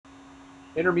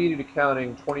Intermediate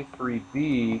Accounting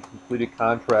 23B, Completed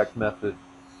Contract Method,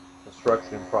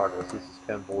 Construction in Progress. This is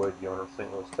Ken Boyd, the owner of St.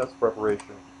 Louis Test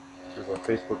Preparation. Here's our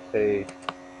Facebook page,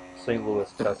 St. Louis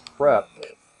Test Prep.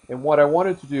 And what I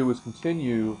wanted to do was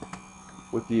continue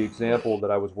with the example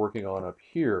that I was working on up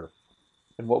here.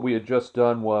 And what we had just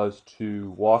done was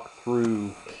to walk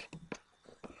through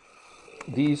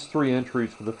these three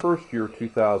entries for the first year,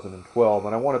 2012.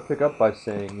 And I want to pick up by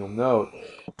saying, you'll note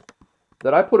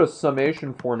that I put a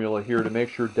summation formula here to make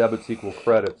sure debits equal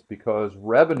credits, because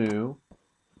revenue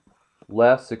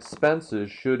less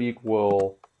expenses should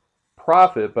equal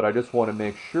profit, but I just want to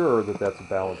make sure that that's a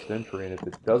balanced entry, and if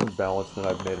it doesn't balance, then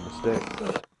I've made a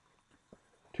mistake.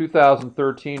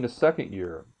 2013, the second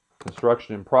year,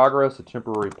 construction in progress, a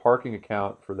temporary parking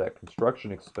account for that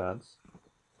construction expense.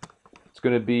 It's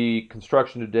going to be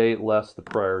construction to date less the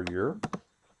prior year,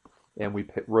 and we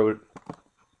wrote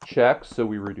checks, so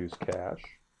we reduce cash.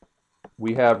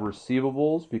 We have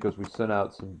receivables because we sent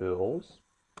out some bills.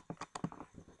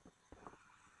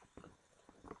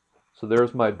 So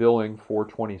there's my billing,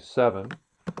 427.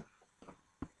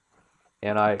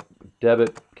 And I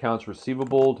debit accounts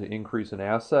receivable to increase an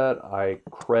asset. I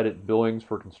credit billings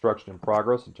for construction in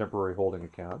progress, a temporary holding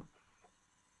account.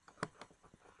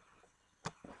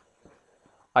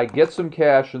 I get some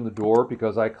cash in the door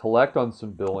because I collect on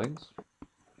some billings.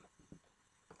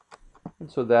 And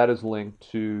so that is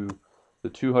linked to the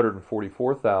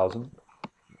 244,000.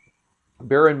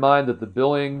 Bear in mind that the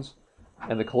billings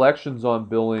and the collections on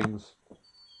billings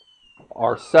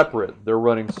are separate. They're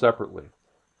running separately.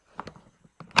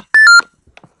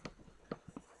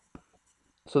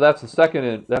 So that's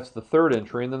the third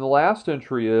entry. And then the last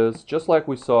entry is just like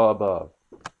we saw above.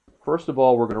 First of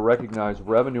all, we're going to recognize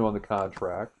revenue on the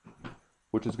contract,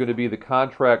 which is going to be the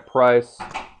contract price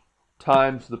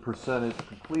times the percentage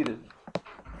completed.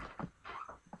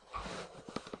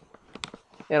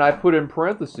 And I put in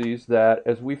parentheses that,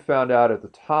 as we found out at the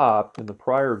top in the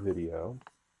prior video,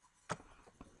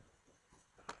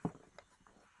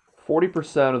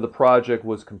 40% of the project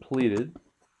was completed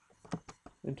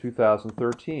in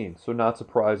 2013. So not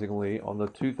surprisingly, on the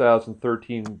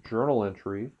 2013 journal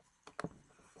entry,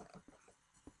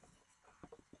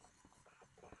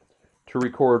 to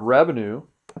record revenue,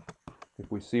 if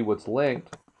we see what's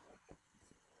linked,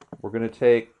 we're going to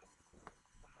take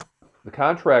the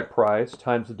contract price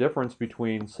times the difference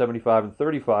between 75 and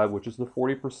 35, which is the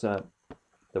 40%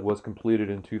 that was completed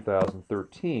in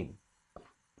 2013.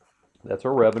 That's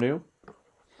our revenue.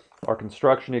 Our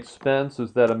construction expense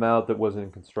is that amount that was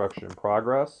in construction in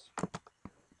progress.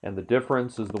 And the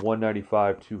difference is the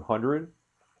 195,200,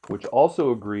 which also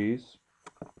agrees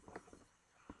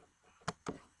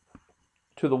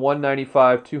to the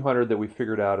 195,200 that we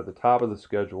figured out at the top of the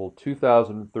schedule,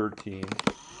 2013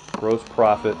 gross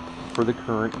profit for the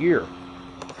current year.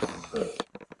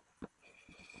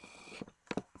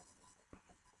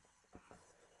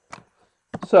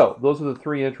 So those are the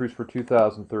three entries for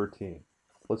 2013.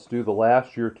 Let's do the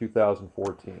last year,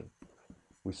 2014.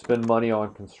 We spend money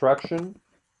on construction.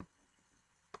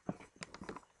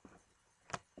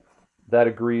 That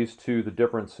agrees to the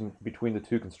difference between the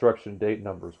two construction date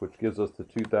numbers, which gives us the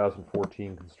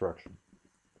 2014 construction.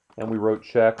 And we wrote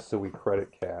checks, so we credit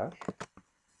cash.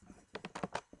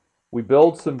 We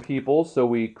billed some people, so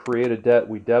we create a debt.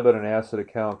 We debit an asset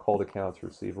account called accounts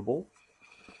receivable.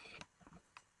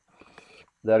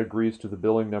 That agrees to the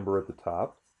billing number at the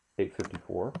top,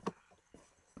 854.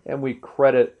 And we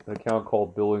credit an account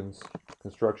called billings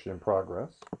construction in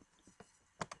progress.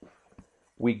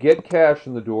 We get cash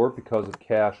in the door because of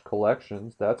cash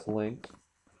collections. That's linked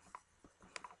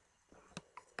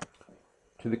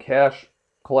to the cash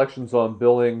collections on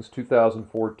billings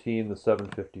 2014, the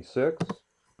 756.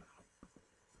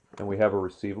 And we have a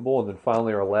receivable. And then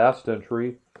finally our last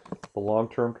entry, the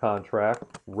long-term contract,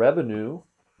 revenue.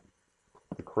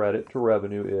 The credit to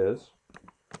revenue is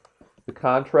the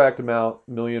contract amount,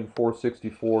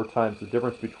 1,464,000, times the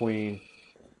difference between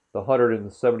the 100 and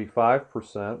the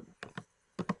 75%.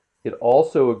 It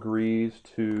also agrees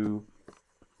to,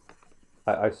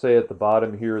 I say at the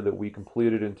bottom here that we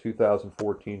completed in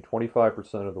 2014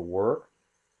 25% of the work.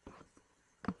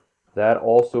 That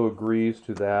also agrees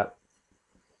to that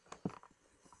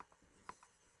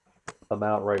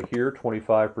amount right here,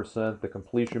 25%, the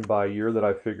completion by year that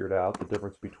I figured out, the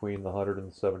difference between the 100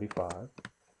 and the 75.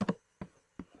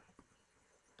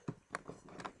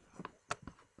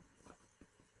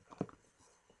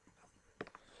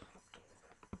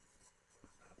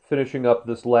 Finishing up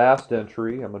this last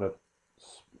entry, I'm going to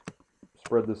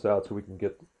spread this out so we can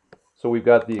get, so we've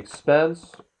got the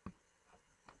expense,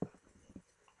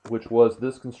 which was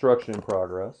this construction in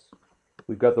progress.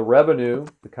 We've got the revenue,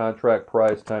 the contract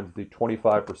price times the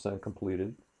 25%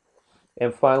 completed.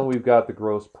 And finally, we've got the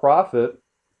gross profit,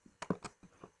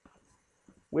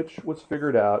 which was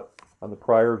figured out on the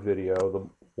prior video, the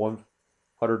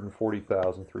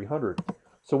 140,300.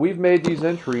 So we've made these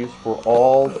entries for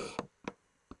all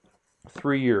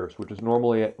 3 years, which is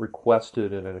normally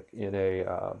requested in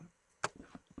a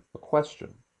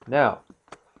question. Now,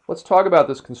 let's talk about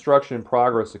this construction in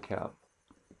progress account.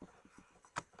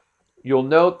 You'll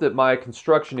note that my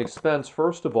construction expense,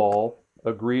 first of all,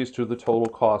 agrees to the total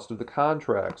cost of the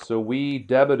contract. So we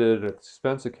debited an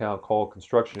expense account called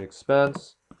construction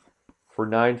expense for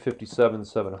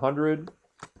 $957,700,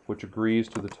 which agrees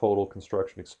to the total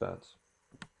construction expense.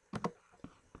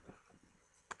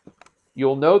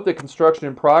 You'll note that construction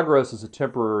in progress is a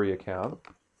temporary account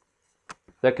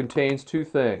that contains two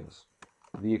things: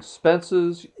 the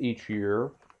expenses each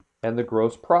year and the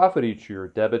gross profit each year.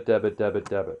 Debit, debit, debit,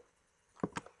 debit.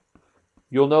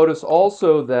 You'll notice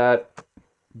also that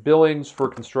billings for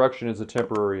construction is a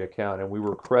temporary account, and we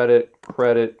were credit,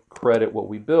 credit, credit what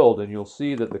we billed, and you'll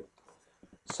see that the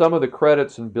sum of the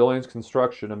credits in billings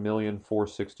construction,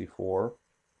 $1,464,000,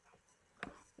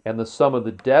 and the sum of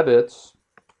the debits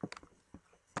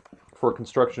for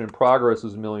construction in progress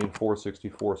is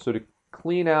 $1,464,000. So to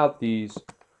clean out these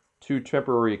two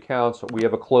temporary accounts, we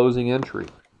have a closing entry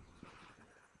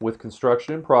with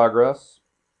construction in progress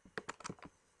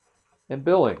and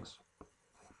billings.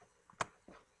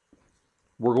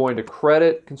 We're going to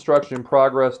credit construction in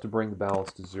progress to bring the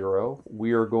balance to zero.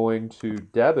 We are going to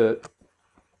debit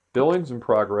billings in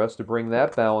progress to bring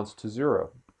that balance to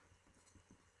zero.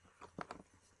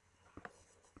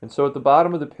 And so at the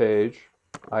bottom of the page,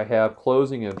 I have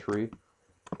closing entry,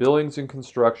 billings in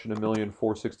construction,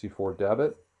 $1,464,000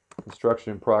 debit,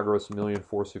 construction in progress,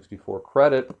 $1,464,000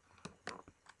 credit.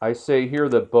 I say here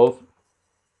that both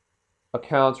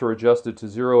accounts are adjusted to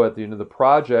zero at the end of the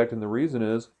project, and the reason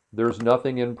is there's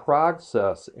nothing in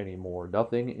process anymore.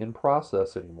 Nothing in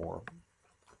process anymore.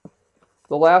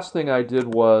 The last thing I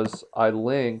did was I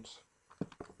linked,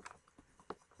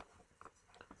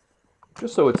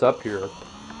 just so it's up here,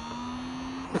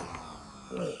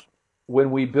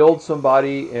 when we build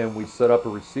somebody and we set up a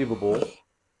receivable,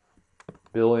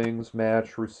 billings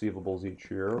match receivables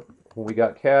each year. When we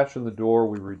got cash in the door,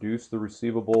 we reduce the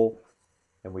receivable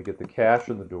and we get the cash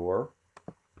in the door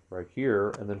right here.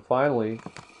 And then finally,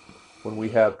 when we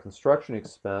have construction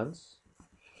expense,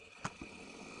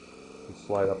 we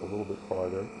slide up a little bit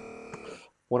farther.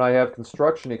 When I have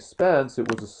construction expense,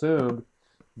 it was assumed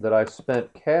that I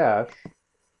spent cash,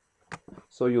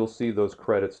 so you'll see those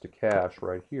credits to cash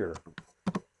right here.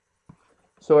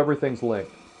 So everything's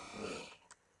linked.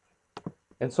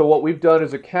 And so what we've done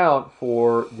is account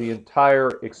for the entire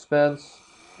expense,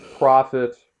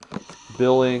 profit,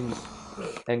 billings,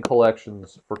 and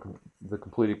collections for the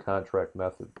completed contract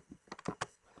method.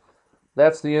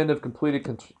 That's the end of completed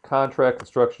contract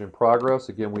construction in progress.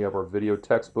 Again, we have our video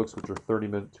textbooks, which are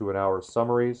 30-minute to an hour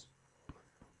summaries.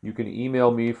 You can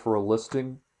email me for a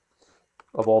listing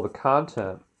of all the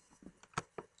content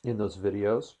in those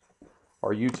videos.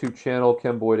 Our YouTube channel,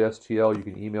 Ken Boyd STL, you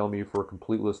can email me for a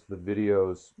complete list of the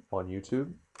videos on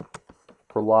YouTube.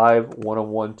 For live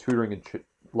one-on-one tutoring and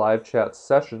live chat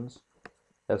sessions,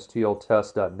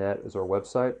 stltest.net is our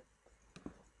website.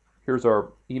 Here's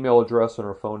our email address and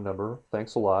our phone number.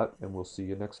 Thanks a lot, and we'll see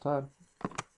you next time.